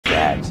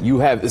that. You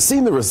have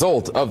seen the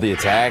result of the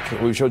attack.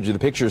 We showed you the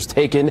pictures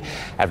taken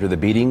after the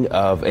beating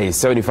of a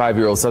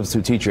 75-year-old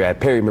substitute teacher at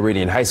Perry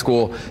Meridian High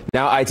School.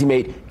 Now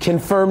ITmate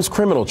confirms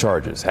criminal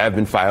charges have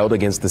been filed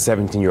against the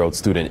 17-year-old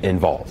student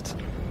involved.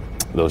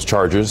 Those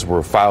charges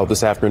were filed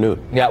this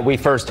afternoon. Yeah, we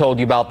first told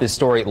you about this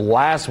story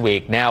last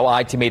week. Now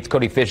ITmate's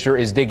Cody Fisher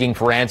is digging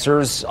for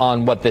answers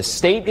on what the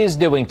state is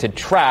doing to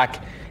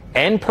track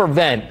and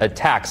prevent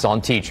attacks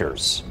on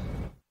teachers.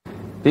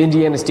 The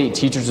Indiana State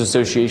Teachers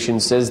Association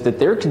says that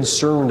they're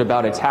concerned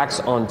about attacks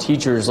on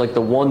teachers like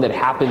the one that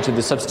happened to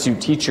the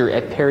substitute teacher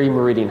at Perry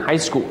Meridian High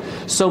School.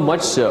 So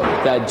much so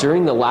that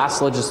during the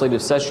last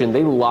legislative session,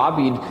 they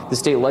lobbied the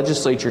state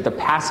legislature to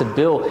pass a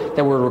bill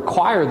that would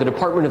require the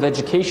Department of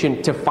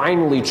Education to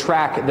finally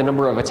track the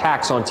number of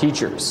attacks on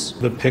teachers.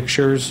 The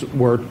pictures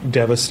were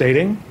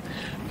devastating,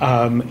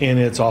 and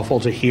it's awful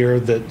to hear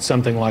that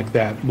something like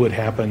that would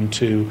happen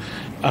to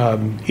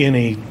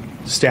any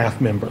staff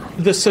member.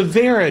 The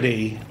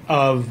severity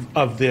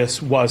of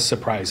this was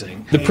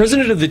surprising. The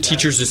president of the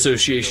Teachers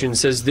Association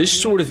says this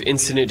sort of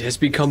incident has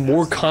become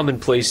more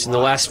commonplace in the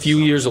last few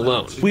years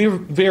alone. We're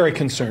very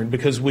concerned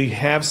because we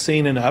have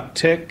seen an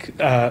uptick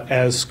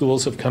as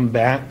schools have come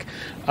back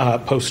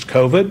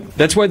post-COVID.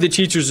 That's why the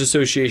Teachers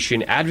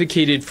Association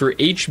advocated for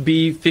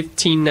HB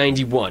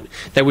 1591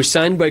 that was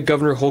signed by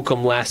Governor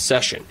Holcomb last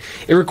session.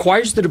 It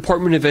requires the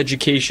Department of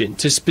Education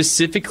to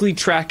specifically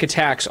track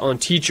attacks on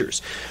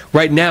teachers.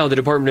 Right now, the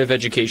Department of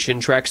Education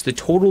tracks the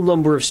total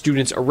number of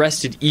students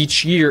arrested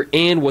each year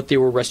and what they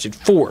were arrested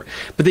for,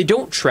 but they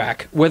don't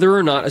track whether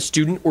or not a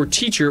student or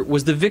teacher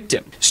was the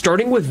victim.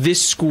 Starting with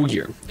this school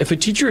year, if a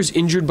teacher is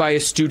injured by a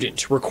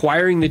student,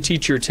 requiring the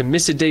teacher to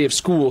miss a day of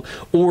school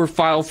or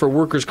file for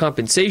workers'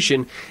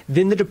 compensation,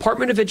 then the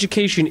Department of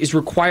Education is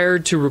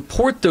required to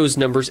report those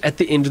numbers at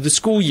the end of the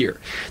school year.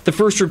 The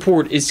first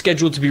report is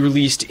scheduled to be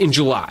released in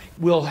July.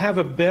 We'll have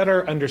a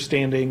better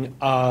understanding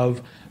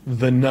of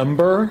the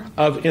number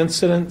of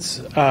incidents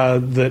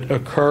that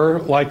occur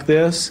like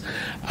this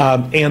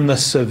and the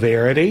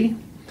severity,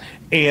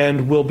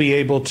 and we'll be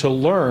able to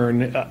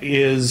learn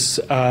is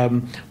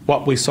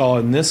what we saw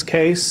in this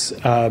case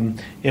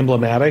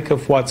emblematic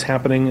of what's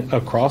happening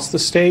across the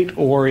state,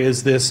 or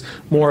is this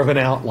more of an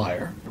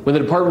outlier? When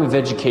the Department of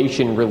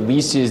Education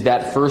releases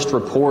that first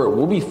report,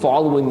 we'll be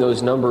following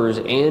those numbers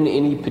and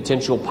any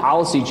potential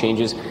policy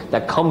changes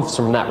that come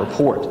from that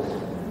report.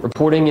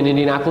 Reporting in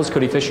Indianapolis,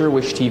 Cody Fisher,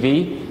 Wish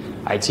TV,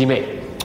 ITmate.